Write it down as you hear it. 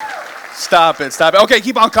Stop it. Okay,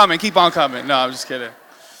 keep on coming. No, I'm just kidding.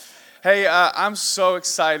 Hey, I'm so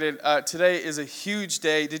excited. Today is a huge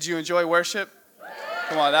day. Did you enjoy worship?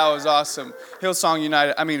 Come on, that was awesome. Hillsong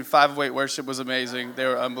United, 508 worship was amazing. They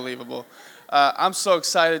were unbelievable. I'm so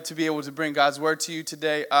excited to be able to bring God's word to you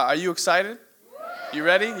today. Are you excited? You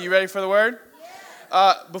ready? You ready for the word?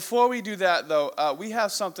 Before we do that, though, we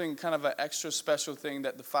have something kind of an extra special thing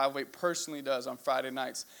that the 508 personally does on Friday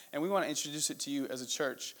nights, and we want to introduce it to you as a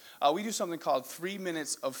church. We do something called 3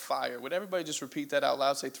 minutes of fire. Would everybody just repeat that out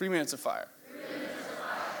loud? Say 3 minutes of fire. 3 minutes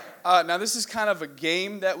of fire. Now, this is kind of a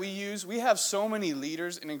game that we use. We have so many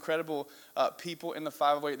leaders and incredible people in the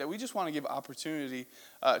 508 that we just want to give opportunity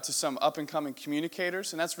to some up-and-coming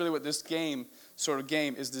communicators, and that's really what this game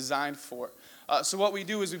is designed for. So what we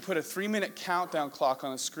do is we put a 3-minute countdown clock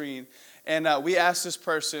on the screen, and we ask this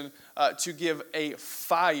person to give a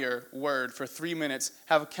fire word for 3 minutes,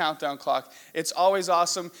 have a countdown clock. It's always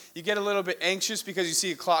awesome. You get a little bit anxious because you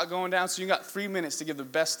see a clock going down, so you got 3 minutes to give the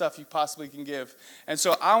best stuff you possibly can give. And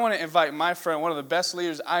so I want to invite my friend, one of the best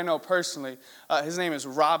leaders I know personally. His name is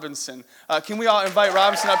Robinson. Can we all invite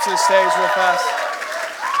Robinson up to the stage real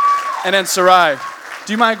fast? And then Sarai.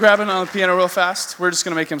 Do you mind grabbing on the piano real fast? We're just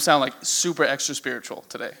going to make him sound like super extra spiritual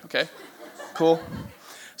today, okay? Cool.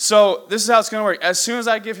 So this is how it's going to work. As soon as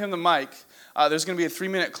I give him the mic, there's going to be a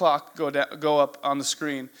 3-minute clock go up on the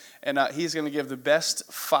screen, and he's going to give the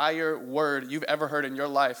best fire word you've ever heard in your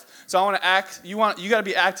life. So I want to act. You got to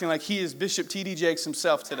be acting like he is Bishop T.D. Jakes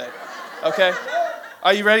himself today, okay?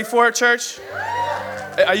 Are you ready for it, church?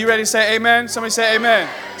 Are you ready to say amen? Somebody say amen.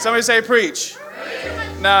 Somebody say preach.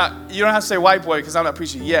 Now, you don't have to say white boy because I'm not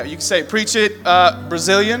preaching yet. You can say preach it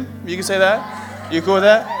Brazilian. You can say that. You cool with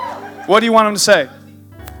that? What do you want him to say?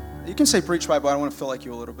 You can say preach white boy. I want to feel like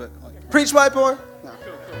you a little bit. Preach white boy. No.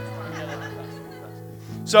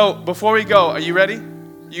 So before we go, are you ready?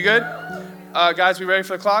 You good? Guys, we ready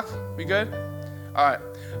for the clock? We good? All right.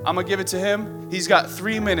 I'm going to give it to him. He's got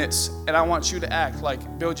 3 minutes, and I want you to act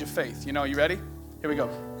like build your faith. You ready? Here we go.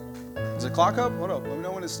 Is the clock up? Hold up. Let me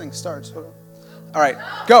know when this thing starts. Hold up. All right,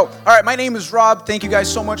 go. All right, my name is Rob. Thank you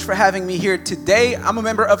guys so much for having me here today. I'm a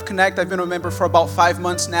member of Connect. I've been a member for about 5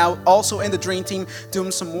 months now. Also in the Dream Team,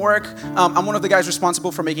 doing some work. I'm one of the guys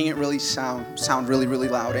responsible for making it really sound really, really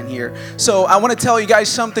loud in here. So I want to tell you guys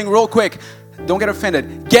something real quick. Don't get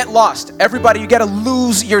offended. Get lost. Everybody, you got to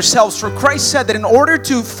lose yourselves. For Christ said that in order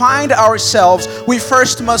to find ourselves, we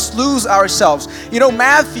first must lose ourselves.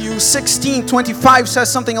 Matthew 16:25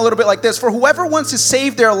 says something a little bit like this. For whoever wants to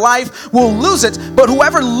save their life will lose it, but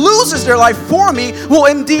whoever loses their life for me will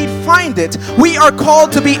indeed find it. We are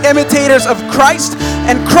called to be imitators of Christ,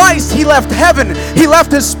 and Christ, he left heaven. He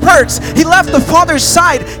left his perks. He left the Father's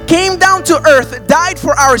side, came down to earth, died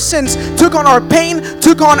for our sins, took on our pain,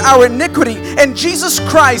 took on our iniquity. And Jesus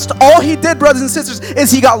Christ, all he did, brothers and sisters,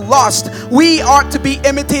 is he got lost. We ought to be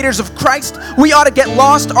imitators of Christ. We ought to get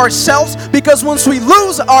lost ourselves, because once we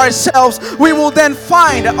lose ourselves, we will then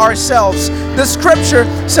find ourselves. The scripture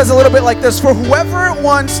says a little bit like this: for whoever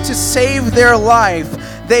wants to save their life,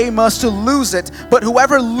 they must lose it. But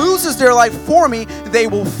whoever loses their life for me, they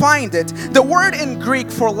will find it. The word in Greek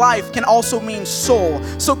for life can also mean soul.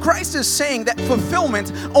 So Christ is saying that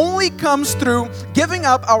fulfillment only comes through giving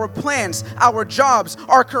up our plans, our jobs,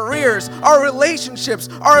 our careers, our relationships,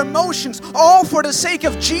 our emotions, all for the sake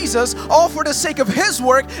of Jesus, all for the sake of his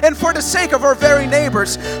work, and for the sake of our very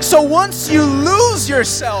neighbors. So once you lose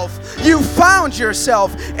yourself, you found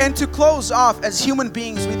yourself. And to close off, as human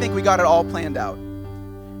beings, we think we got it all planned out.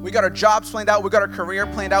 We got our jobs planned out. We got our career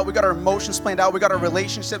planned out. We got our emotions planned out. We got our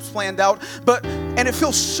relationships planned out. And it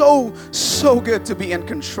feels so good to be in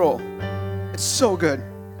control. It's so good.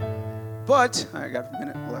 But I got a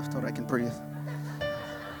minute left, so I can breathe.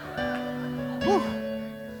 Whew.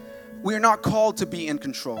 We are not called to be in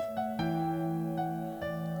control.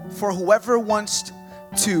 For whoever wants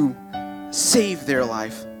to save their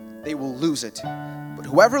life, they will lose it. But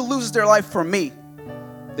whoever loses their life for me,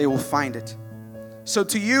 they will find it. So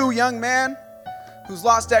to you, young man, who's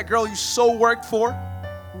lost that girl you so worked for,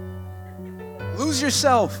 lose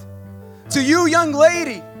yourself. To you, young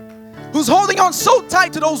lady, who's holding on so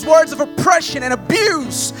tight to those words of oppression and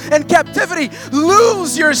abuse and captivity,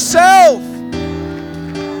 lose yourself.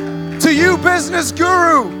 To you, business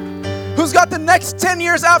guru, who's got the next 10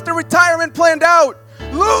 years after retirement planned out,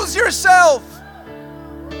 lose yourself.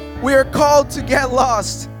 We are called to get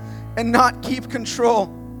lost and not keep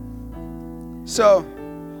control. So,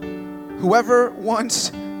 whoever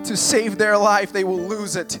wants to save their life, they will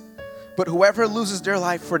lose it. But whoever loses their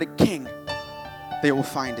life for the King, they will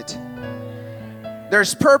find it.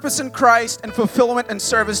 There's purpose in Christ and fulfillment and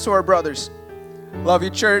service to our brothers. Love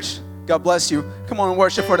you, church. God bless you. Come on and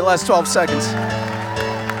worship for the last 12 seconds.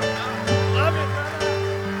 Love it, brother.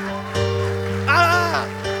 Ah!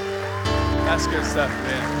 That's good stuff,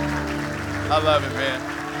 man. I love it, man.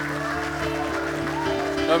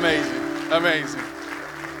 Amazing. Amazing.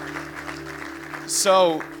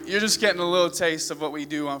 So, you're just getting a little taste of what we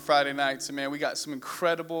do on Friday nights. And man, we got some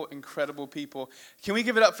incredible, incredible people. Can we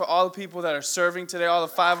give it up for all the people that are serving today, all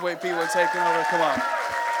the 5-way people are taking over? Come on.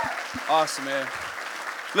 Awesome, man.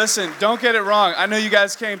 Listen, don't get it wrong. I know you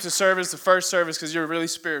guys came to service, the first service, because you're really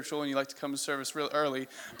spiritual and you like to come to service real early.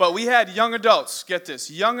 But we had young adults, get this,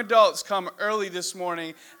 young adults come early this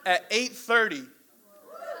morning at 8:30.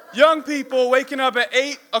 Young people waking up at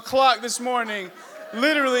 8 o'clock this morning,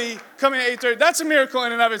 literally coming at 8:30. That's a miracle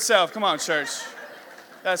in and of itself. Come on, church.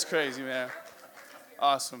 That's crazy, man.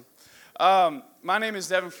 Awesome. My name is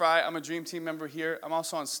Devon Frye. I'm a Dream Team member here. I'm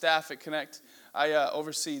also on staff at Connect. I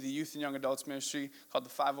oversee the youth and young adults ministry called the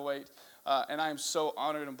 508. And I am so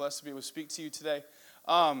honored and blessed to be able to speak to you today.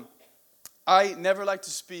 I never like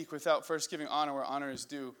to speak without first giving honor where honor is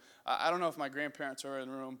due. I don't know if my grandparents are in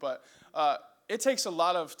the room, but it takes a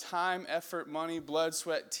lot of time, effort, money, blood,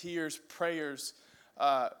 sweat, tears, prayers,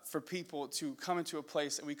 for people to come into a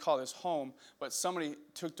place that we call this home, but somebody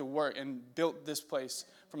took to work and built this place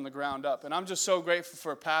from the ground up. And I'm just so grateful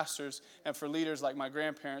for pastors and for leaders like my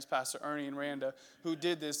grandparents, Pastor Ernie and Randa, who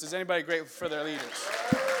did this. Is anybody grateful for their leaders?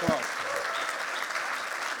 Come on.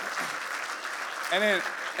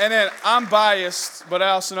 And then I'm biased, but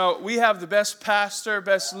I also know we have the best pastor,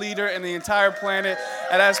 best leader in the entire planet,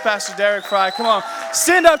 and that's Pastor Devon Frye. Come on,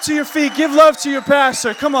 stand up to your feet, give love to your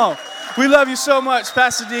pastor. Come on. We love you so much,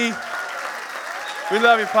 Pastor D. We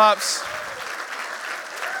love you, Pops.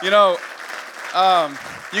 You know,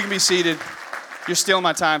 you can be seated. You're stealing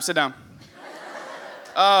my time. Sit down.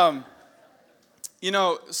 You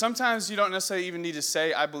know, sometimes you don't necessarily even need to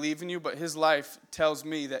say, I believe in you, but his life tells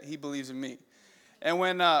me that he believes in me. And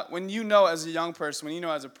when you know as a young person, when you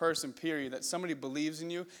know as a person, period, that somebody believes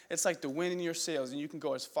in you, it's like the wind in your sails, and you can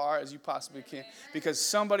go as far as you possibly can because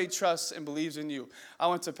somebody trusts and believes in you. I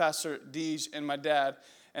went to Pastor Deej and my dad,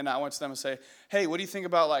 and I went to them and say, hey, what do you think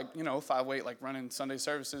about, 5-8, running Sunday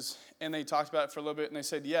services? And they talked about it for a little bit, and they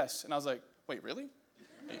said yes. And I was like, wait, really?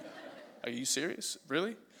 Are you serious?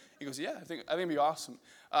 Really? He goes, yeah, I think it'd be awesome.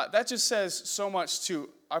 That just says so much to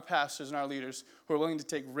our pastors and our leaders who are willing to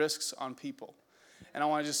take risks on people. And I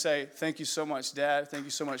want to just say thank you so much, Dad. Thank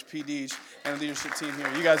you so much, P. Deej, and the leadership team here.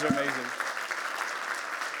 You guys are amazing.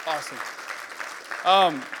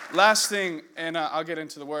 Awesome. Last thing, and I'll get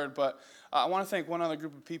into the word, but I want to thank one other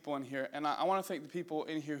group of people in here. And I want to thank the people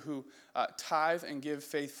in here who tithe and give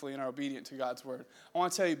faithfully and are obedient to God's word. I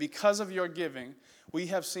want to tell you, because of your giving, we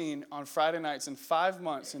have seen on Friday nights in 5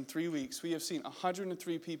 months, in 3 weeks, we have seen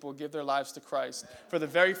 103 people give their lives to Christ for the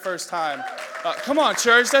very first time. Come on,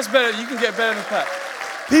 church, that's better. You can get better than that.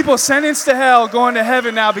 People sentenced to hell going to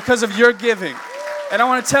heaven now because of your giving. And I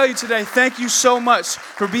want to tell you today, thank you so much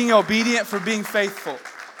for being obedient, for being faithful.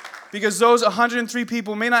 Because those 103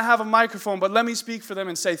 people may not have a microphone, but let me speak for them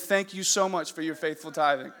and say thank you so much for your faithful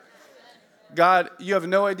tithing. God, you have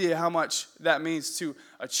no idea how much that means to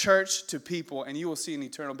a church, to people, and you will see an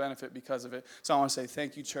eternal benefit because of it. So I want to say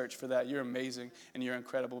thank you, church, for that. You're amazing, and you're an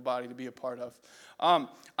incredible body to be a part of. I'm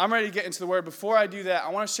ready to get into the word. Before I do that, I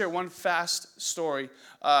want to share one fast story.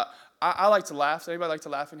 I like to laugh. Anybody like to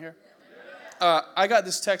laugh in here? I got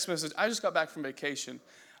this text message. I just got back from vacation.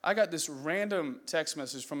 I got this random text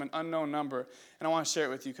message from an unknown number, and I want to share it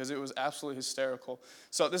with you because it was absolutely hysterical.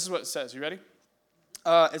 So this is what it says. You ready?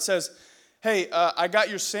 It says, hey, I got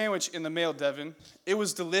your sandwich in the mail, Devon. It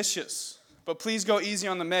was delicious, but please go easy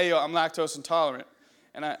on the mayo. I'm lactose intolerant.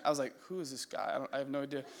 And I was like, who is this guy? I have no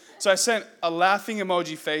idea. So I sent a laughing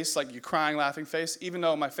emoji face, like you crying laughing face, even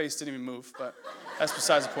though my face didn't even move, but that's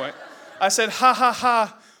besides the point. I said, ha, ha,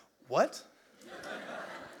 ha. What?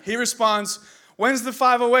 He responds, when's the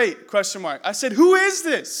 508? Question mark. I said, who is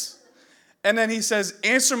this? And then he says,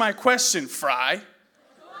 answer my question, Fry.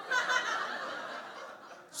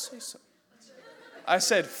 Say so. I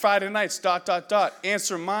said, Friday nights, ...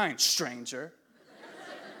 Answer mine, stranger.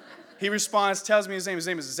 He responds, tells me his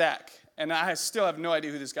name is Zach. And I still have no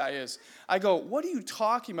idea who this guy is. I go, what are you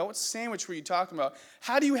talking about? What sandwich were you talking about?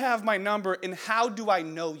 How do you have my number, and how do I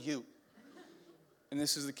know you? And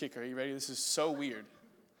this is the kicker. Are you ready? This is so weird.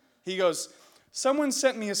 He goes, someone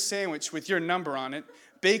sent me a sandwich with your number on it.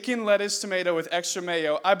 Bacon, lettuce, tomato with extra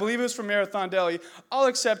mayo. I believe it was from Marathon Deli. I'll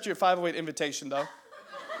accept your 508 invitation, though.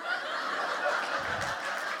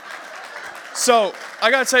 So,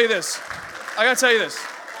 I got to tell you this.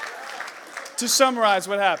 To summarize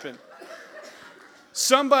what happened.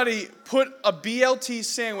 Somebody put a BLT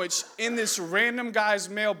sandwich in this random guy's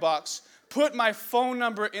mailbox, put my phone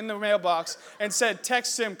number in the mailbox, and said,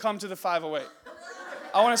 text him, come to the 508.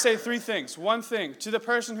 I want to say 3 things. One thing, to the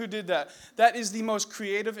person who did that, that is the most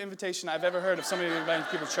creative invitation I've ever heard of somebody inviting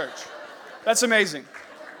people to church. That's amazing.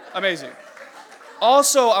 Amazing.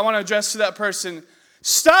 Also, I want to address to that person,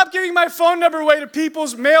 stop giving my phone number away to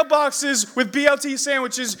people's mailboxes with BLT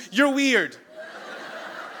sandwiches. You're weird.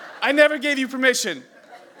 I never gave you permission.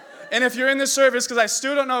 And if you're in this service, because I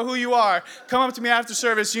still don't know who you are, come up to me after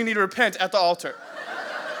service. You need to repent at the altar.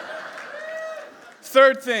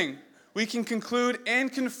 Third thing, we can conclude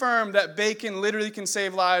and confirm that bacon literally can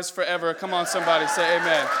save lives forever. Come on, somebody, say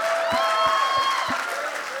amen.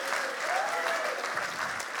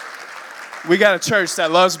 We got a church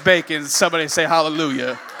that loves bacon. Somebody say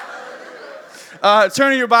hallelujah.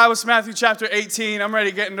 Turn in your Bibles to Matthew chapter 18. I'm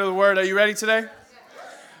ready to get into the Word. Are you ready today?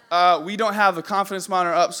 We don't have the confidence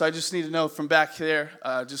monitor up, so I just need to know from back there,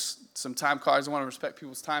 just some time cards. I want to respect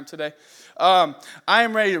people's time today. I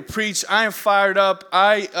am ready to preach. I am fired up.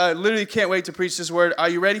 I literally can't wait to preach this word. Are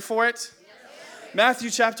you ready for it? Yes. Matthew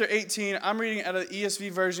chapter 18. I'm reading out of the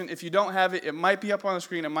ESV version. If you don't have it, it might be up on the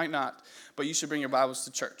screen. It might not. But you should bring your Bibles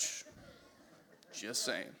to church. Just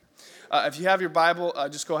saying. If you have your Bible,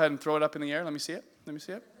 just go ahead and throw it up in the air. Let me see it. Let me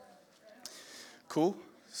see it. Cool.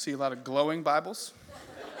 See a lot of glowing Bibles.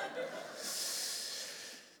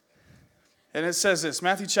 And it says this,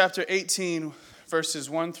 Matthew chapter 18, verses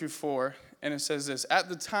 1 through 4, and it says this, at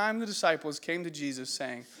the time the disciples came to Jesus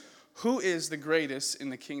saying, who is the greatest in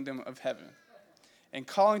the kingdom of heaven? And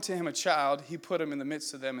calling to him a child, he put him in the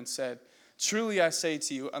midst of them and said, truly I say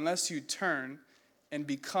to you, unless you turn and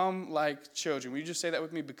become like children. Will you just say that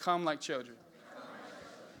with me? Become like children.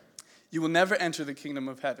 You will never enter the kingdom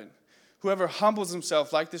of heaven. Whoever humbles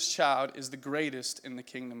himself like this child is the greatest in the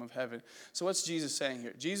kingdom of heaven. So what's Jesus saying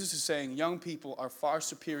here? Jesus is saying young people are far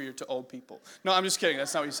superior to old people. No, I'm just kidding.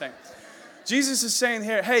 That's not what he's saying. Jesus is saying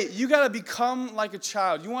here, hey, you got to become like a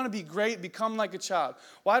child. You want to be great, become like a child.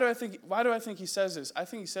 Why do I think he says this? I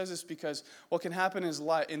think he says this because what can happen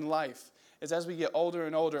in life is as we get older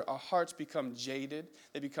and older, our hearts become jaded.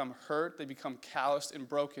 They become hurt. They become calloused and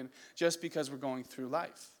broken just because we're going through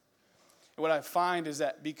life. What I find is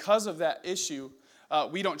that because of that issue,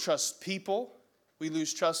 we don't trust people, we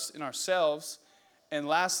lose trust in ourselves, and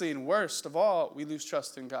lastly and worst of all, we lose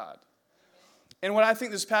trust in God. And what I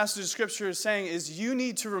think this passage of Scripture is saying is you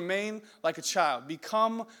need to remain like a child,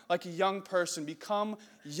 become like a young person, become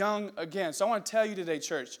young again. So I want to tell you today,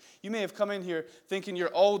 church, you may have come in here thinking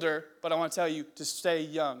you're older, but I want to tell you to stay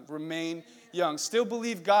young, remain young. Still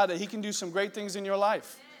believe God that He can do some great things in your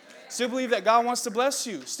life. Still believe that God wants to bless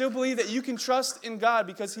you. Still believe that you can trust in God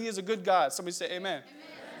because He is a good God. Somebody say amen. Amen.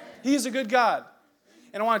 He is a good God.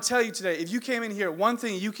 And I want to tell you today, if you came in here, one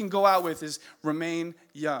thing you can go out with is remain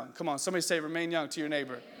young. Come on, somebody say remain young to your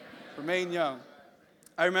neighbor. Remain young.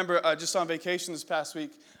 I remember just on vacation this past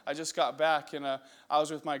week, I just got back and I was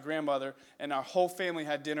with my grandmother and our whole family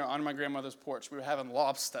had dinner on my grandmother's porch. We were having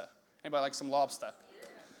lobster. Anybody like some lobster?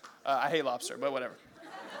 I hate lobster, but whatever.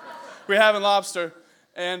 We were having lobster.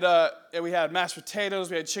 And we had mashed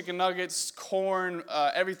potatoes, we had chicken nuggets, corn,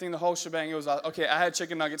 everything, the whole shebang. It was, okay, I had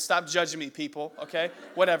chicken nuggets. Stop judging me, people, okay?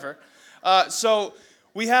 Whatever. So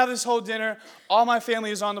we have this whole dinner. All my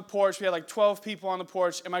family is on the porch. We had like 12 people on the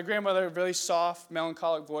porch. And my grandmother, a very soft,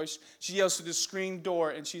 melancholic voice, she yells through the screen door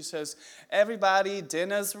and she says, everybody,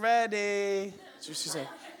 dinner's ready. She said,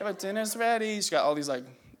 everybody, dinner's ready. She got all these like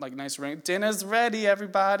nice rings. Dinner's ready,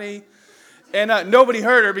 everybody. And nobody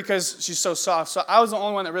heard her because she's so soft. So I was the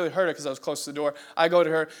only one that really heard her because I was close to the door. I go to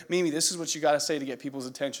her, Mimi, this is what you got to say to get people's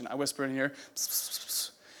attention. I whisper in here.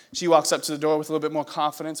 She walks up to the door with a little bit more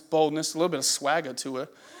confidence, boldness, a little bit of swagger to her.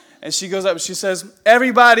 And she goes up and she says,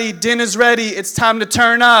 everybody, dinner's ready. It's time to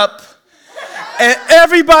turn up. And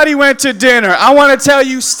everybody went to dinner. I want to tell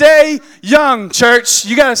you, stay young, church.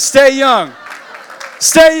 You got to stay young.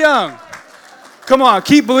 Stay young. Come on,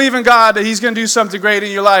 keep believing God that He's going to do something great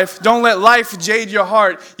in your life. Don't let life jade your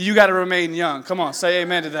heart. You got to remain young. Come on, say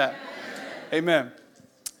amen to that. Amen.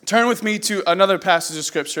 Turn with me to another passage of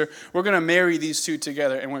Scripture. We're going to marry these two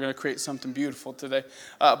together, and we're going to create something beautiful today.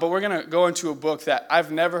 But we're going to go into a book that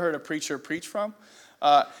I've never heard a preacher preach from.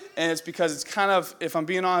 And it's because it's kind of, if I'm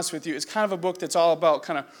being honest with you, it's kind of a book that's all about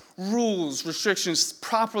kind of rules, restrictions,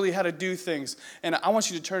 properly how to do things. And I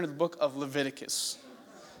want you to turn to the book of Leviticus.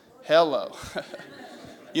 Hello.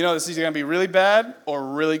 You know, this is either going to be really bad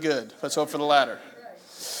or really good. Let's hope for the latter.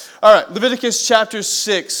 All right, Leviticus chapter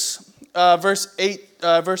 6, verses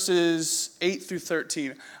 8 through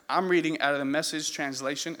 13. I'm reading out of the Message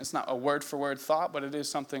translation. It's not a word-for-word thought, but it is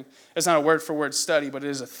something. It's not a word-for-word study, but it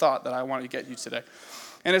is a thought that I want to get you today.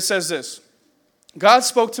 And it says this: God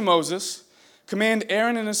spoke to Moses, command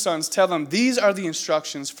Aaron and his sons, tell them, these are the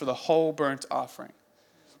instructions for the whole burnt offering.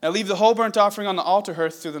 Now leave the whole burnt offering on the altar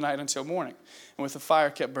hearth through the night until morning, and with the fire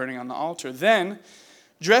kept burning on the altar. Then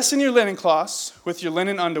dress in your linen cloths with your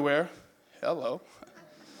linen underwear. Hello.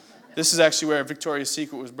 This is actually where Victoria's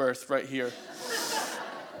Secret was birthed, right here.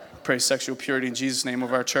 Praise sexual purity in Jesus' name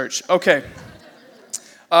of our church. Okay.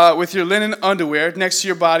 With your linen underwear next to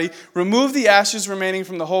your body, remove the ashes remaining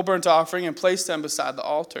from the whole burnt offering and place them beside the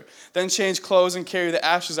altar. Then change clothes and carry the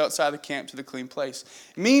ashes outside the camp to the clean place.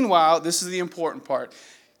 Meanwhile, this is the important part.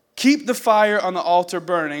 Keep the fire on the altar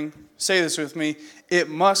burning. Say this with me. It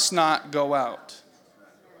must not go out.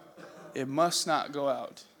 It must not go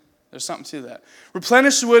out. There's something to that.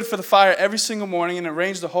 Replenish the wood for the fire every single morning and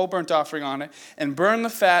arrange the whole burnt offering on it and burn the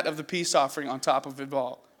fat of the peace offering on top of it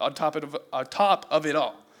all. On top of it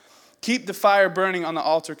all. Keep the fire burning on the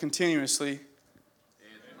altar continuously.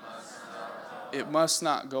 It must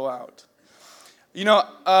not go out. You know,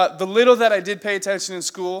 the little that I did pay attention in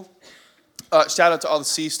school, shout out to all the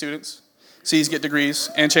C students. C's get degrees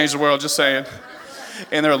and change the world, just saying.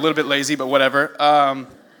 And they're a little bit lazy, but whatever.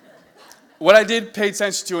 What I did pay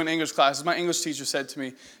attention to in English classes, my English teacher said to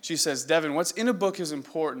me, she says, Devon, what's in a book is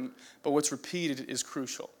important, but what's repeated is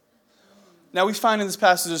crucial. Now we find in this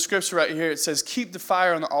passage of scripture right here, it says, keep the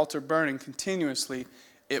fire on the altar burning continuously.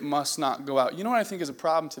 It must not go out. You know what I think is a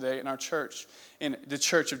problem today in our church, in the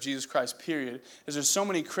church of Jesus Christ, period, is there's so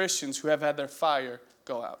many Christians who have had their fire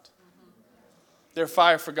go out. Their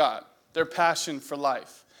fire for God, their passion for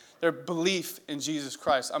life, their belief in Jesus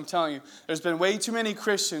Christ. I'm telling you, there's been way too many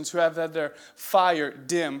Christians who have had their fire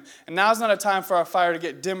dim. And now's not a time for our fire to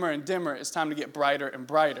get dimmer and dimmer. It's time to get brighter and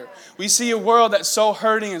brighter. We see a world that's so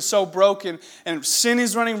hurting and so broken, and sin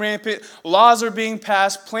is running rampant. Laws are being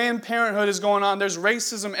passed. Planned Parenthood is going on. There's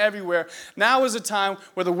racism everywhere. Now is a time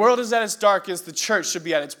where the world is at its darkest. The church should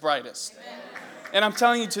be at its brightest. And I'm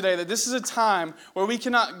telling you today that this is a time where we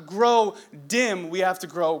cannot grow dim. We have to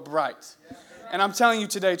grow bright. And I'm telling you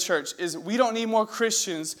today, church, is we don't need more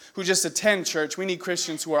Christians who just attend church. We need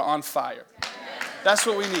Christians who are on fire. That's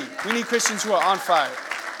what we need. We need Christians who are on fire.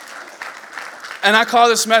 And I call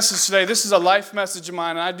this message today, this is a life message of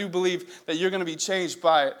mine, and I do believe that you're going to be changed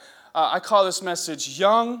by it. I call this message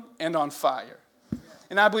Young and on Fire.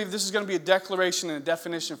 And I believe this is going to be a declaration and a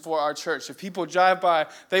definition for our church. If people drive by,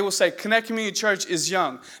 they will say, Connect Community Church is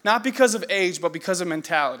young. Not because of age, but because of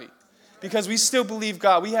mentality. Because we still believe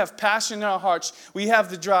God. We have passion in our hearts. We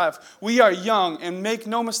have the drive. We are young, and make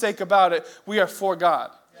no mistake about it, we are for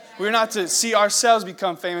God. We're not to see ourselves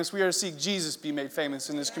become famous. We are to see Jesus be made famous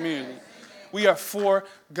in this community. We are for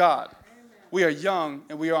God. We are young,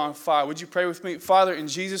 and we are on fire. Would you pray with me? Father, in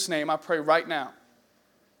Jesus' name, I pray right now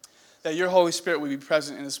that your Holy Spirit will be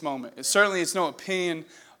present in this moment. It's no opinion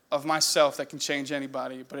of myself that can change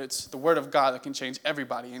anybody, but it's the Word of God that can change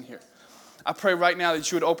everybody in here. I pray right now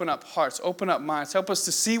that you would open up hearts, open up minds, help us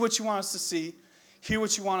to see what you want us to see, hear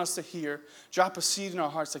what you want us to hear, drop a seed in our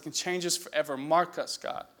hearts that can change us forever, mark us,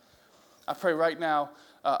 God. I pray right now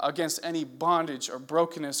against any bondage or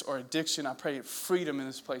brokenness or addiction. I pray freedom in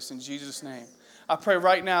this place in Jesus' name. I pray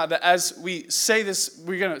right now that as we say this,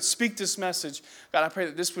 we're going to speak this message, God, I pray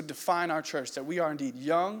that this would define our church, that we are indeed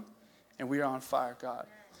young and we are on fire, God.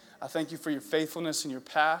 I thank you for your faithfulness in our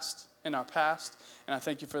past, and I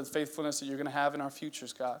thank you for the faithfulness that you're going to have in our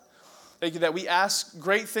futures, God. Thank you that we ask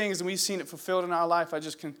great things and we've seen it fulfilled in our life. I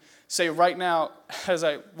just can say right now, as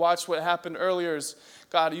I watched what happened earlier, is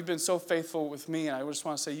God, you've been so faithful with me, and I just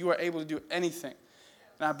want to say you are able to do anything.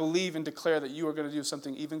 And I believe and declare that you are going to do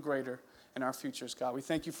something even greater in our futures, God. We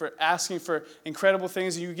thank you for asking for incredible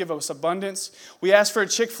things, and you give us abundance. We asked for a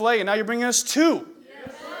Chick-fil-A, and now you're bringing us 2.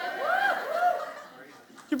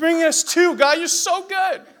 You're bringing us 2, God. You're so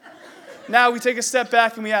good. Now we take a step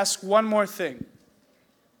back and we ask one more thing.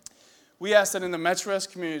 We ask that in the Metro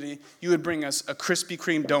West community, you would bring us a Krispy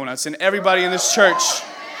Kreme donuts. And everybody in this church,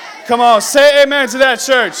 come on, say amen to that,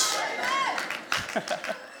 church.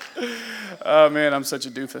 Oh, man, I'm such a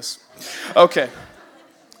doofus. Okay.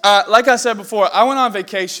 Like I said before, I went on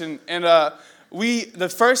vacation, and the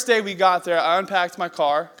first day we got there, I unpacked my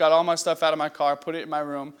car, got all my stuff out of my car, put it in my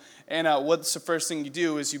room. And what's the first thing you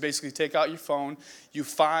do is you basically take out your phone, you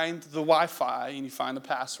find the Wi-Fi, and you find the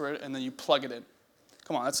password, and then you plug it in.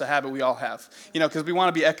 Come on, that's a habit we all have. You know, because we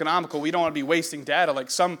want to be economical. We don't want to be wasting data like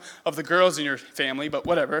some of the girls in your family, but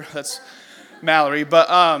whatever. That's Mallory. But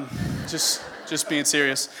just being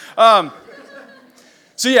serious.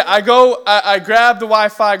 So yeah, I grab the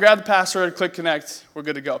Wi-Fi, grab the password, click connect, we're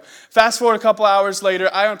good to go. Fast forward a couple hours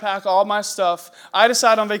later, I unpack all my stuff. I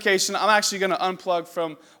decide on vacation, I'm actually going to unplug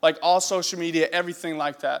from like all social media, everything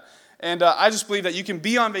like that. And I just believe that you can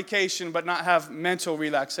be on vacation but not have mental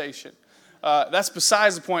relaxation. That's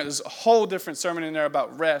besides the point. There's a whole different sermon in there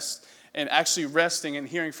about rest and actually resting and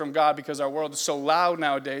hearing from God, because our world is so loud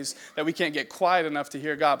nowadays that we can't get quiet enough to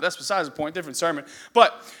hear God. But that's besides the point, different sermon.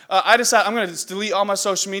 But I decided I'm going to just delete all my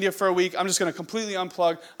social media for a week. I'm just going to completely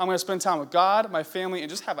unplug. I'm going to spend time with God, my family, and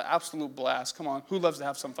just have an absolute blast. Come on, who loves to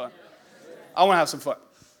have some fun? I want to have some fun.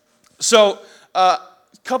 So a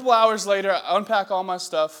couple hours later, I unpack all my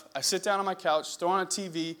stuff. I sit down on my couch, throw on a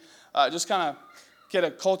TV, just kind of get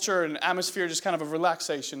a culture and atmosphere, just kind of a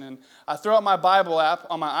relaxation. And I throw out my Bible app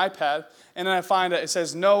on my iPad, and then I find that it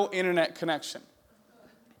says no internet connection.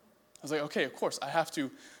 I was like, okay, of course, I have to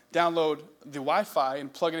download the Wi-Fi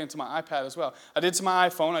and plug it into my iPad as well. I did it to my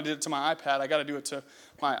iPhone, I did it to my iPad, I got to do it to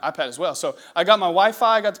my iPad as well. So I got my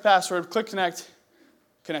Wi-Fi, I got the password, click connect,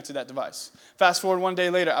 connected that device. Fast forward one day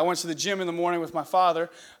later, I went to the gym in the morning with my father,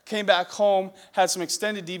 came back home, had some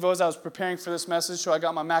extended devos. I was preparing for this message, so I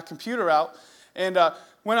got my Mac computer out, and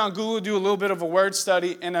went on Google to do a little bit of a word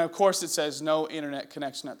study, and of course it says no internet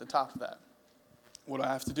connection at the top of that. What do I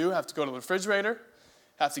have to do? I have to go to the refrigerator,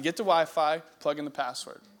 have to get the Wi-Fi, plug in the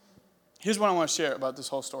password. Here's what I want to share about this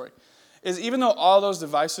whole story. Is even though all those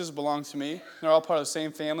devices belong to me, they're all part of the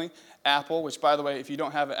same family, Apple, which by the way, if you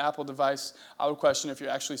don't have an Apple device, I would question if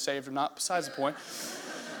you're actually saved or not, besides the point.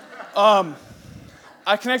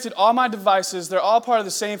 I connected all my devices. They're all part of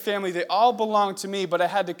the same family. They all belong to me, but I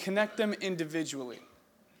had to connect them individually.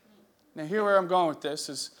 Now, here where I'm going with this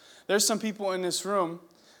is there's some people in this room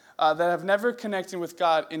that have never connected with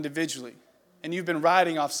God individually, and you've been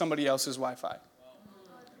riding off somebody else's Wi-Fi.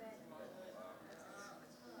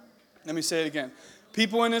 Let me say it again.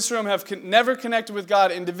 People in this room have never connected with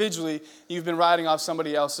God individually. You've been riding off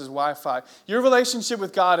somebody else's Wi-Fi. Your relationship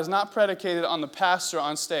with God is not predicated on the pastor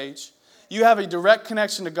on stage. You have a direct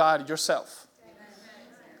connection to God yourself.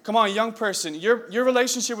 Come on, young person. Your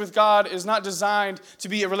relationship with God is not designed to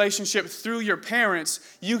be a relationship through your parents.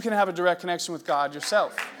 You can have a direct connection with God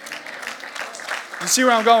yourself. You see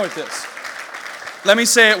where I'm going with this? Let me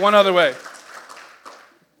say it one other way.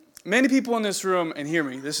 Many people in this room, and hear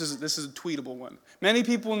me, this is a tweetable one. Many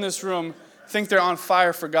people in this room think they're on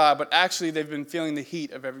fire for God, but actually they've been feeling the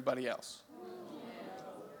heat of everybody else.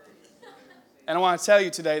 And I want to tell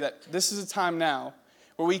you today that this is a time now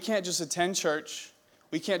where we can't just attend church.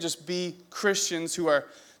 We can't just be Christians who are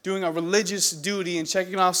doing a religious duty and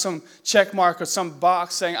checking off some check mark or some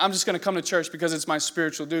box saying, I'm just going to come to church because it's my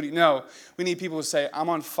spiritual duty. No, we need people to say, I'm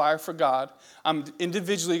on fire for God. I'm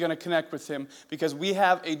individually going to connect with Him because we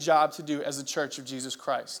have a job to do as a church of Jesus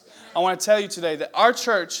Christ. I want to tell you today that our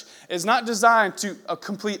church is not designed to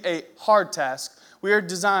complete a hard task. We are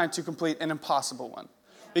designed to complete an impossible one.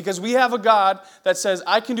 Because we have a God that says,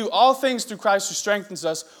 I can do all things through Christ who strengthens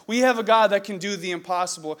us. We have a God that can do the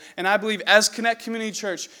impossible. And I believe as Connect Community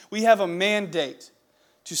Church, we have a mandate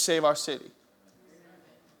to save our city.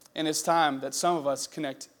 And it's time that some of us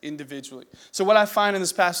connect individually. So what I find in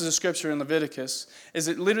this passage of Scripture in Leviticus is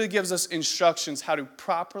it literally gives us instructions how to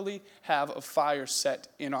properly have a fire set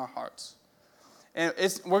in our hearts. And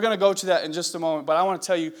we're going to go to that in just a moment, but I want to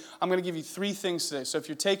tell you, I'm going to give you 3 things today. So if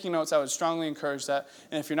you're taking notes, I would strongly encourage that.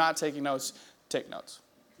 And if you're not taking notes, take notes.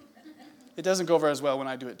 It doesn't go over as well when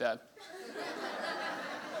I do it, Dad.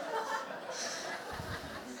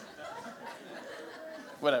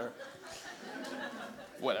 Whatever.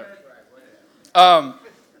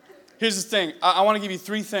 Here's the thing. I want to give you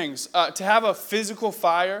 3 things. To have a physical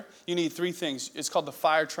fire, you need 3 things. It's called the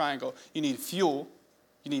fire triangle. You need fuel,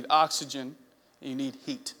 you need oxygen, you need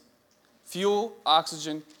heat. Fuel,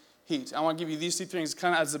 oxygen, heat. I want to give you these 3 things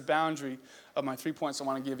kind of as the boundary of my 3 points I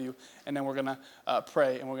want to give you. And then we're going to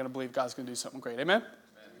pray and we're going to believe God's going to do something great. Amen?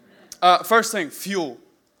 First thing, fuel.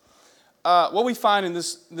 What we find in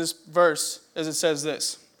this verse is it says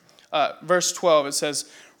this. Verse 12, it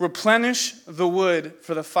says, replenish the wood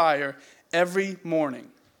for the fire every morning.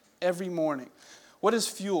 Every morning. What is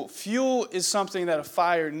fuel? Fuel is something that a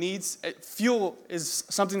fire needs. Fuel is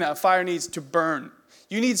something that a fire needs to burn.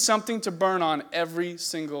 You need something to burn on every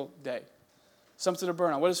single day. Something to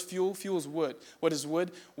burn on. What is fuel? Fuel is wood. What is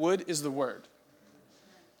wood? Wood is the Word.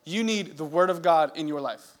 You need the Word of God in your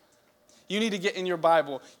life. You need to get in your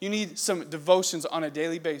Bible. You need some devotions on a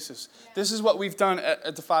daily basis. This is what we've done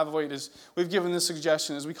at the 508 is we've given this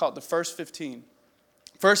suggestion, as we call it the first 15.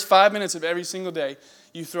 First 5 minutes of every single day,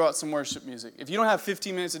 you throw out some worship music. If you don't have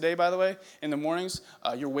 15 minutes a day, by the way, in the mornings,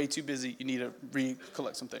 you're way too busy. You need to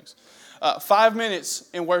recollect some things. 5 minutes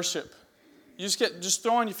in worship. You just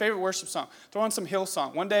throw on your favorite worship song. Throw on some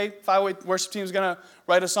Hillsong. One day, 5-way worship team is going to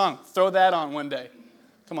write a song. Throw that on one day.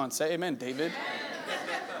 Come on, say amen, David.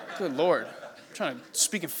 Good Lord. I'm trying to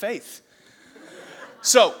speak in faith.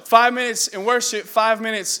 So, 5 minutes in worship, 5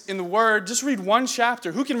 minutes in the Word. Just read one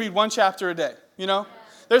chapter. Who can read one chapter a day? You know?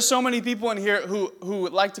 There's so many people in here who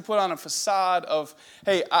would like to put on a facade of,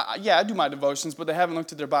 hey, I do my devotions, but they haven't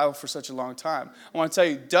looked at their Bible for such a long time. I want to tell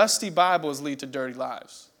you, dusty Bibles lead to dirty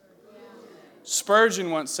lives.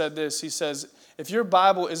 Spurgeon once said this. He says, if your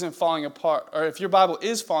Bible isn't falling apart, or if your Bible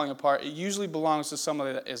is falling apart, it usually belongs to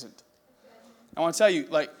somebody that isn't. I want to tell you,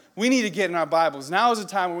 we need to get in our Bibles. Now is the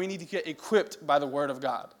time where we need to get equipped by the Word of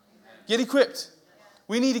God. Get equipped.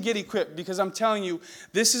 We need to get equipped because I'm telling you,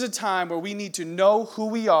 this is a time where we need to know who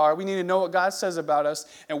we are. We need to know what God says about us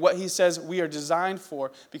and what He says we are designed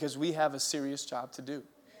for because we have a serious job to do.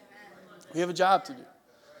 We have a job to do.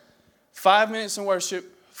 5 minutes in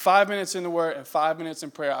worship, 5 minutes in the Word, and 5 minutes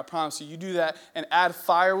in prayer. I promise you, you do that and add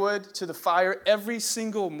firewood to the fire every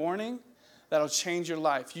single morning. That'll change your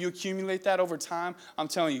life. You accumulate that over time, I'm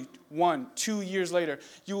telling you, 1, 2 years later,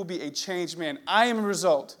 you will be a changed man. I am a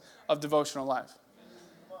result of devotional life.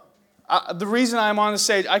 The reason I'm on the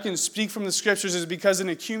stage, I can speak from the scriptures, is because an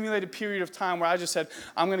accumulated period of time where I just said,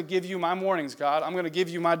 I'm going to give you my mornings, God. I'm going to give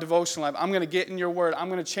you my devotional life. I'm going to get in your word. I'm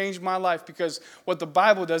going to change my life because what the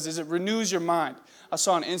Bible does is it renews your mind. I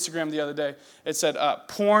saw on Instagram the other day, it said,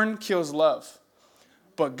 porn kills love,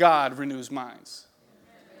 but God renews minds.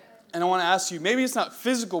 And I want to ask you, maybe it's not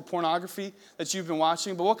physical pornography that you've been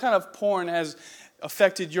watching, but what kind of porn has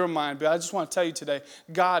affected your mind? But I just want to tell you today,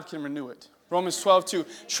 God can renew it. Romans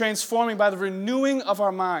 12:2, transforming by the renewing of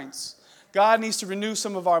our minds. God needs to renew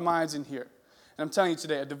some of our minds in here. And I'm telling you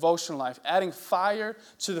today, a devotional life, adding firewood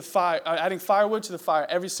to the fire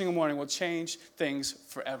every single morning will change things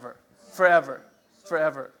forever. Forever.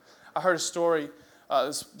 Forever. I heard a story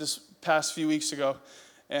this past few weeks ago,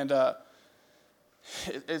 and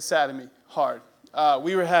it saddened me hard.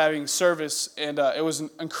 We were having service, and it was an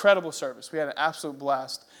incredible service. We had an absolute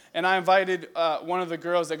blast. And I invited one of the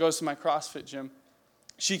girls that goes to my CrossFit gym.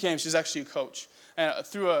 She came. She's actually a coach. And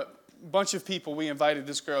through a bunch of people, we invited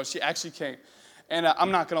this girl. She actually came. And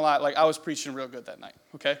I'm not going to lie, I was preaching real good that night,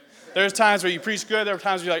 okay? There's times where you preach good. There were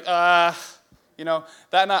times where you're like,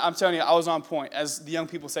 that night, I'm telling you, I was on point. As the young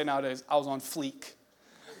people say nowadays, I was on fleek.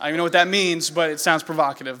 I don't even know what that means, but it sounds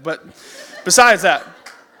provocative. But besides that,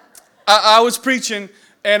 I was preaching,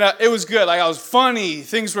 and it was good. I was funny.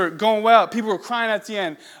 Things were going well. People were crying at the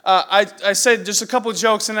end. I said just a couple of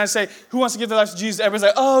jokes, and I say, who wants to give their life to Jesus? Everybody's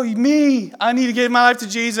like, oh, me. I need to give my life to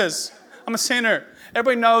Jesus. I'm a sinner.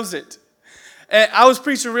 Everybody knows it. And I was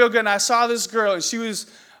preaching real good, and I saw this girl, and she was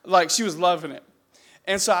loving it.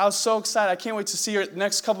 And so I was so excited. I can't wait to see her the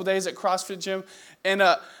next couple of days at CrossFit Gym. And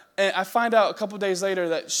I find out a couple of days later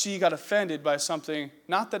that she got offended by something,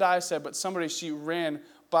 not that I said, but somebody she ran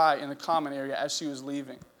by in the common area as she was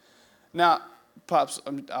leaving. Now, Pops,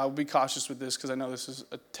 I'll be cautious with this because I know this is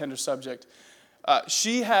a tender subject.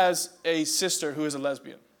 She has a sister who is a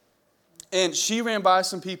lesbian. And she ran by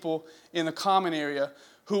some people in the common area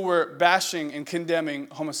who were bashing and condemning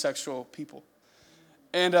homosexual people.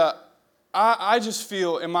 And I just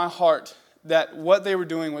feel in my heart that what they were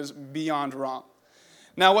doing was beyond wrong.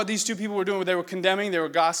 Now, what these two people were doing, they were condemning, they were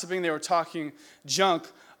gossiping, they were talking junk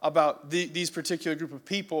about these particular group of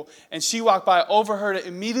people. And she walked by, overheard it,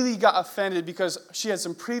 immediately got offended because she had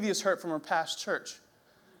some previous hurt from her past church.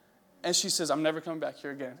 And she says, I'm never coming back here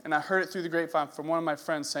again. And I heard it through the grapevine from one of my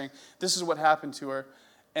friends saying, this is what happened to her.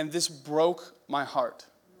 And this broke my heart.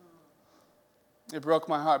 It broke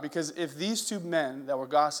my heart because if these two men that were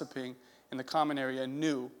gossiping in the common area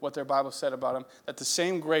knew what their Bible said about them, that the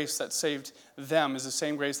same grace that saved them is the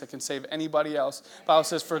same grace that can save anybody else. The Bible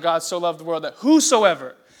says, for God so loved the world that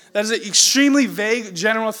whosoever, that is an extremely vague,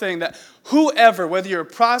 general thing, that whoever, whether you're a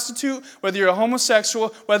prostitute, whether you're a homosexual,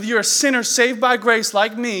 whether you're a sinner saved by grace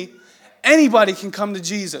like me, anybody can come to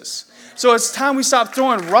Jesus. So it's time we stop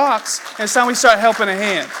throwing rocks, and it's time we start helping a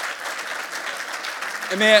hand.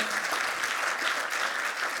 Amen.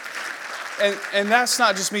 And that's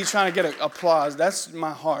not just me trying to get applause. That's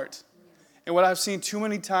my heart. And what I've seen too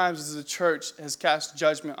many times is the church has cast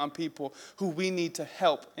judgment on people who we need to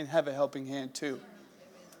help and have a helping hand too.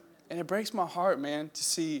 And it breaks my heart, man, to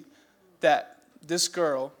see that this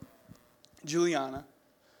girl, Juliana,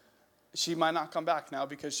 she might not come back now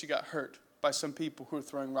because she got hurt by some people who are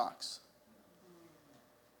throwing rocks.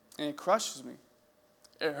 And it crushes me.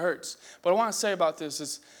 It hurts. But I want to say about this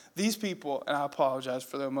is these people, and I apologize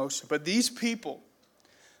for the emotion, but these people,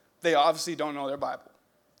 they obviously don't know their Bible.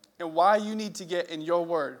 And why you need to get in your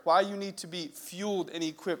word, why you need to be fueled and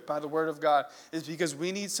equipped by the word of God is because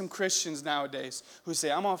we need some Christians nowadays who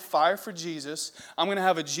say, I'm on fire for Jesus. I'm going to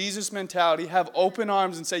have a Jesus mentality, have open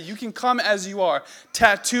arms and say, you can come as you are.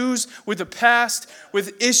 Tattoos with a past,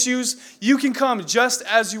 with issues. You can come just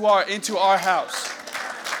as you are into our house.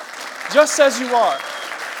 Just as you are.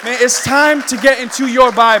 Man, it's time to get into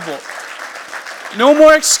your Bible. No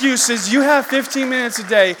more excuses. You have 15 minutes a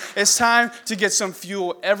day. It's time to get some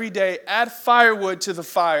fuel every day. Add firewood to the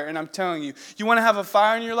fire. And I'm telling you, you want to have a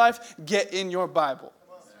fire in your life? Get in your Bible.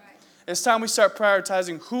 It's time we start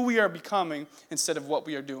prioritizing who we are becoming instead of what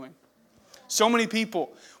we are doing. So many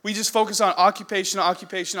people, we just focus on occupation.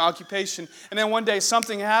 And then one day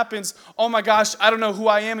something happens. Oh my gosh, I don't know who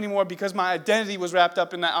I am anymore because my identity was wrapped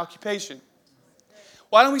up in that occupation.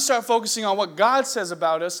 Why don't we start focusing on what God says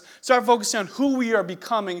about us, start focusing on who we are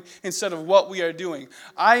becoming instead of what we are doing.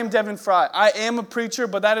 I am Devon Frye. I am a preacher,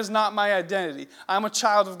 but that is not my identity. I'm a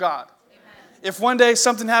child of God. Amen. If one day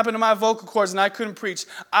something happened to my vocal cords and I couldn't preach,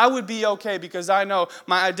 I would be okay because I know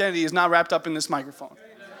my identity is not wrapped up in this microphone.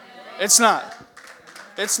 It's not.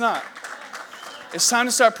 It's not. It's time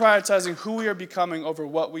to start prioritizing who we are becoming over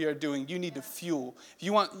what we are doing. You need to fuel. If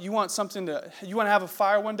you want to have a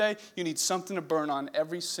fire one day, you need something to burn on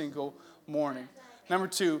every single morning. Number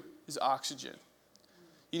 2 is oxygen.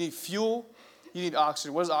 You need fuel, you need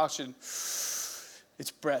oxygen. What is oxygen?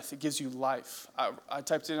 It's breath. It gives you life. I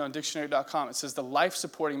typed it in on dictionary.com. It says the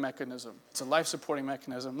life-supporting mechanism. It's a life-supporting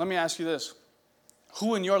mechanism. Let me ask you this.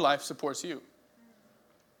 Who in your life supports you?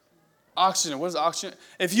 Oxygen. What is oxygen?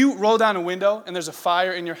 If you roll down a window and there's a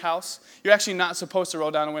fire in your house, you're actually not supposed to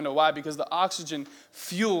roll down a window. Why? Because the oxygen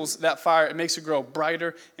fuels that fire. It makes it grow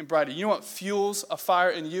brighter and brighter. You know what fuels a fire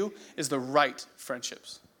in you? Is the right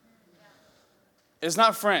friendships. It's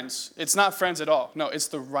not friends. It's not friends at all. No, it's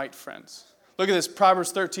the right friends. Look at this,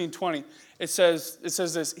 Proverbs 13:20. It says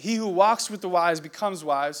this, he who walks with the wise becomes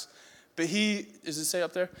wise, but does it say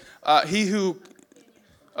up there?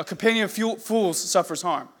 A companion of fools suffers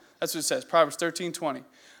harm. That's what it says, Proverbs 13:20.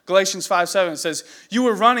 Galatians 5:7 says, you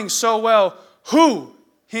were running so well, who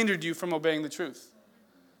hindered you from obeying the truth?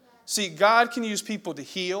 See, God can use people to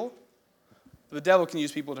heal, but the devil can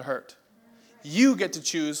use people to hurt. You get to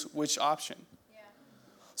choose which option.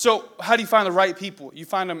 So how do you find the right people? You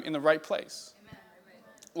find them in the right place.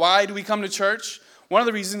 Why do we come to church? One of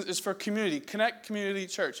the reasons is for community. Connect Community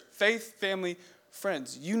Church. Faith, family,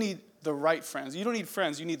 friends. You need the right friends. You don't need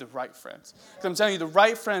friends, you need the right friends. Because I'm telling you, the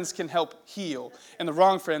right friends can help heal, and the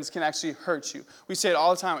wrong friends can actually hurt you. We say it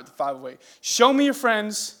all the time at the 508. Show me your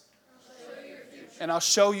friends, and I'll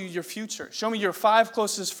show you your future. Show me your 5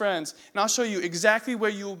 closest friends, and I'll show you exactly where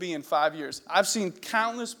you will be in 5 years. I've seen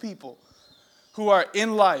countless people who are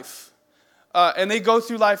in life, and they go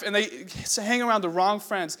through life, and they hang around the wrong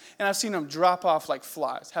friends, and I've seen them drop off like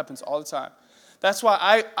flies. It happens all the time. That's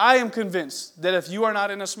why I am convinced that if you are not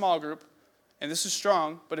in a small group, and this is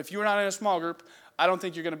strong, but if you are not in a small group, I don't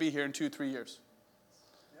think you're going to be here in 2-3 years.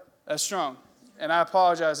 That's strong. And I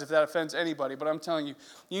apologize if that offends anybody, but I'm telling you,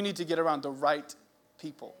 you need to get around the right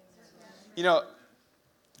people. You know,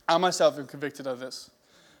 I myself am convicted of this.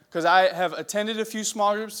 Because I have attended a few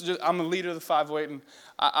small groups. I'm a leader of the 508, and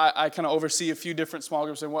I kind of oversee a few different small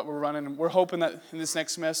groups and what we're running. And we're hoping that in this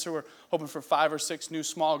next semester, we're hoping for 5 or 6 new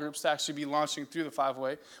small groups to actually be launching through the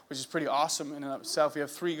 508, which is pretty awesome in and of itself. We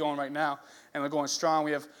have 3 going right now, and they're going strong.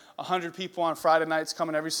 We have 100 people on Friday nights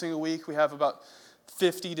coming every single week. We have about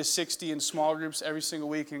 50 to 60 in small groups every single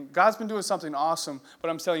week. And God's been doing something awesome, but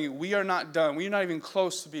I'm telling you, we are not done. We are not even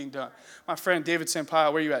close to being done. My friend David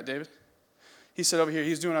Sampaio, where are you at, David? He said over here,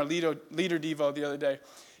 he's doing our leader Devo the other day.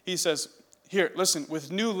 He says, here, listen, with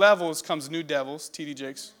new levels comes new devils, T.D.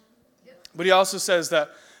 Jakes. But he also says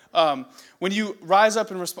that when you rise up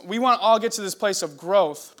and respond, we want to all get to this place of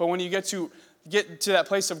growth, but when you get to that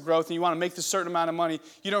place of growth and you want to make this certain amount of money,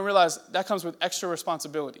 you don't realize that comes with extra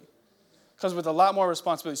responsibility. Comes with a lot more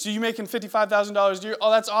responsibility. So you're making $55,000 a year. Oh,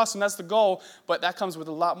 that's awesome. That's the goal. But that comes with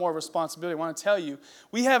a lot more responsibility. I want to tell you,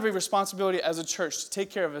 we have a responsibility as a church to take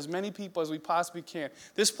care of as many people as we possibly can.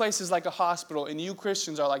 This place is like a hospital, and you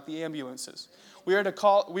Christians are like the ambulances. We are to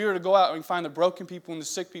go out and find the broken people and the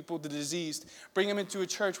sick people, the diseased, bring them into a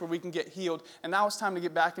church where we can get healed. And now it's time to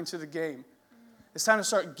get back into the game. It's time to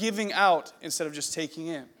start giving out instead of just taking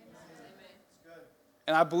in.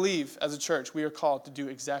 And I believe, as a church, we are called to do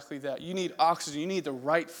exactly that. You need oxygen. You need the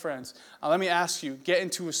right friends. Now, let me ask you, get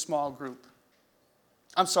into a small group.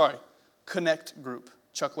 I'm sorry, connect group.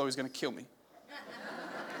 Chuck Lowy's going to kill me.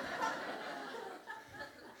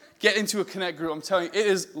 Get into a connect group. I'm telling you, it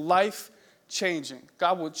is life-changing.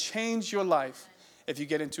 God will change your life if you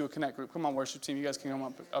get into a connect group. Come on, worship team. You guys can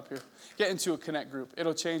come up here. Get into a connect group.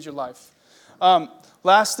 It'll change your life.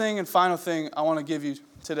 Last thing and final thing I want to give you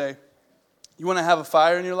today. You want to have a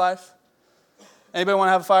fire in your life? Anybody want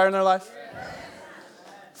to have a fire in their life?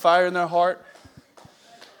 Fire in their heart?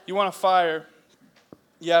 You want a fire,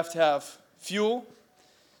 you have to have fuel,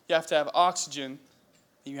 you have to have oxygen,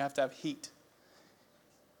 and you have to have heat.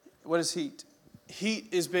 What is heat? Heat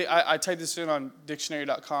is big. I typed this in on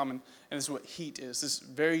dictionary.com, and this is what heat is. This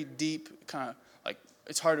very deep, kind of like,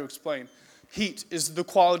 it's hard to explain. Heat is the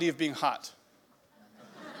quality of being hot.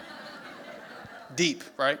 Deep,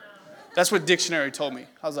 right? That's what dictionary told me.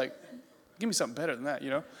 I was like, give me something better than that, you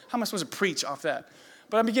know? How am I supposed to preach off that?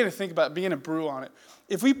 But I'm beginning to think about it, beginning to brew on it.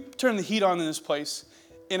 If we turn the heat on in this place,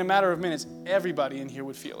 in a matter of minutes, everybody in here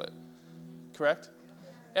would feel it. Correct?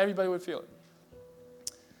 Everybody would feel it.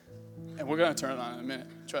 And we're going to turn it on in a minute.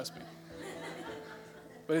 Trust me.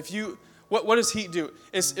 But what does heat do?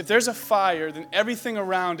 If there's a fire, then everything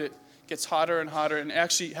around it gets hotter and hotter, and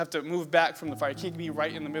actually have to move back from the fire. You can't be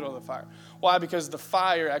right in the middle of the fire. Why? Because the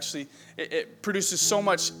fire actually, it produces so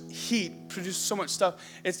much heat, produces so much stuff.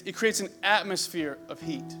 It creates an atmosphere of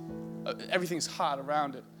heat. Everything's hot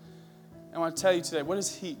around it. I want to tell you today, what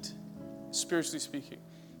is heat, spiritually speaking?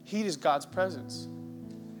 Heat is God's presence.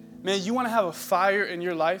 Man, you want to have a fire in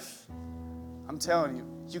your life? I'm telling you,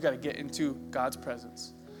 you got to get into God's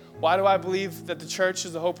presence. Why do I believe that the church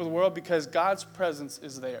is the hope of the world? Because God's presence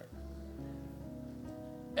is there.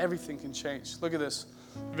 Everything can change. Look at this.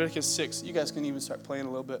 Leviticus 6. You guys can even start playing a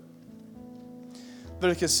little bit.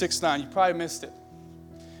 Leviticus 6:9. You probably missed it.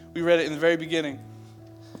 We read it in the very beginning.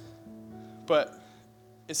 But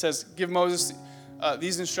it says, give Moses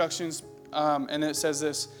these instructions, and it says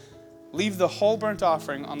this: leave the whole burnt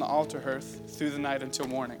offering on the altar hearth through the night until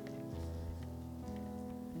morning.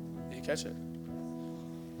 Did you catch it?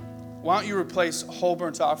 Why don't you replace whole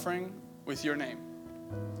burnt offering with your name?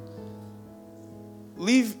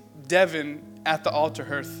 Leave Devon at the altar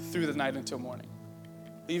hearth through the night until morning.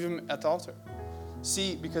 Leave him at the altar.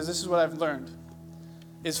 See, because this is what I've learned,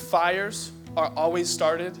 is fires are always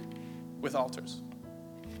started with altars.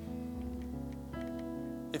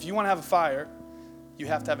 If you want to have a fire, you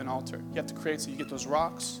have to have an altar. You have to create, so you get those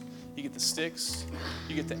rocks, you get the sticks,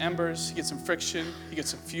 you get the embers, you get some friction, you get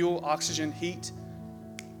some fuel, oxygen, heat,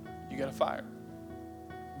 you get a fire.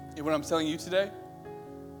 And what I'm telling you today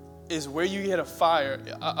is where you get a fire.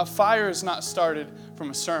 A fire is not started from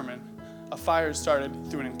a sermon. A fire is started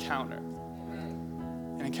through an encounter.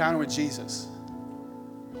 An encounter with Jesus.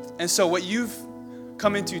 And so what you've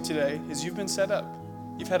come into today is you've been set up.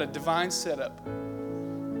 You've had a divine setup.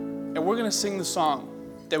 And we're going to sing the song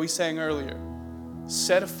that we sang earlier.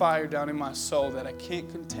 Set a fire down in my soul that I can't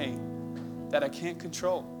contain, that I can't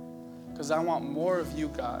control. Because I want more of you,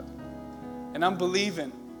 God. And I'm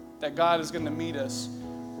believing that God is going to meet us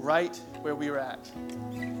right where we're at.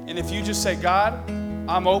 And if you just say, God,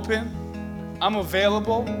 I'm open, I'm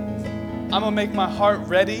available, I'm going to make my heart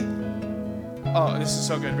ready. Oh, this is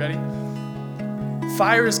so good. Ready?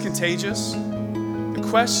 Fire is contagious. The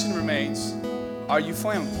question remains, are you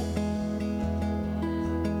flammable?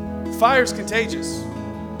 Fire is contagious.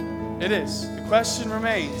 It is. The question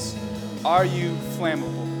remains, are you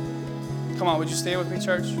flammable? Come on, would you stand with me,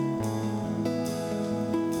 church?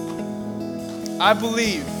 I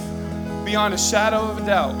believe, beyond a shadow of a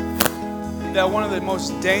doubt, that one of the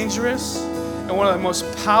most dangerous and one of the most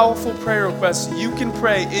powerful prayer requests you can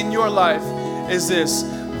pray in your life is this: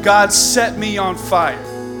 God, set me on fire.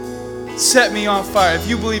 Set me on fire. If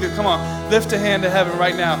you believe it, come on, lift a hand to heaven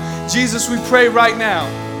right now. Jesus, we pray right now.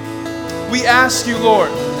 We ask you, Lord,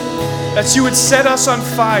 that you would set us on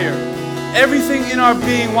fire. Everything in our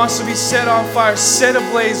being wants to be set on fire, set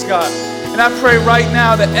ablaze, God. And I pray right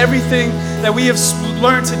now that everything that we have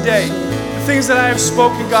learned today, the things that I have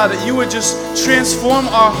spoken, God, that you would just transform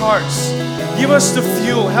our hearts. Give us the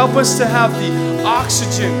fuel. Help us to have the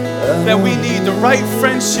oxygen that we need, the right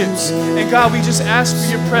friendships. And God, we just ask for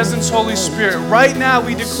your presence, Holy Spirit. Right now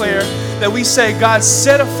we declare that we say, God,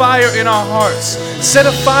 set a fire in our hearts. Set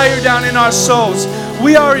a fire down in our souls.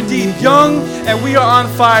 We are indeed young and we are on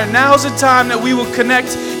fire. Now's the time that we will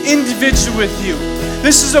connect individually with you.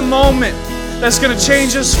 This is a moment that's going to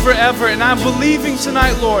change us forever. And I'm believing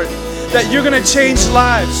tonight, Lord, that you're going to change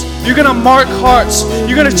lives. You're going to mark hearts.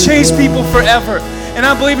 You're going to change people forever. And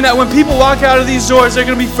I'm believing that when people walk out of these doors, they're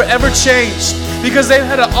going to be forever changed because they've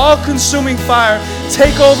had an all-consuming fire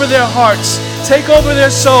take over their hearts, take over their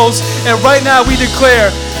souls. And right now we declare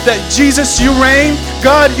that Jesus, you reign.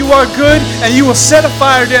 God, you are good, and you will set a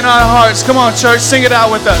fire in our hearts. Come on, church, sing it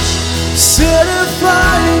out with us. Set a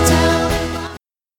fire down.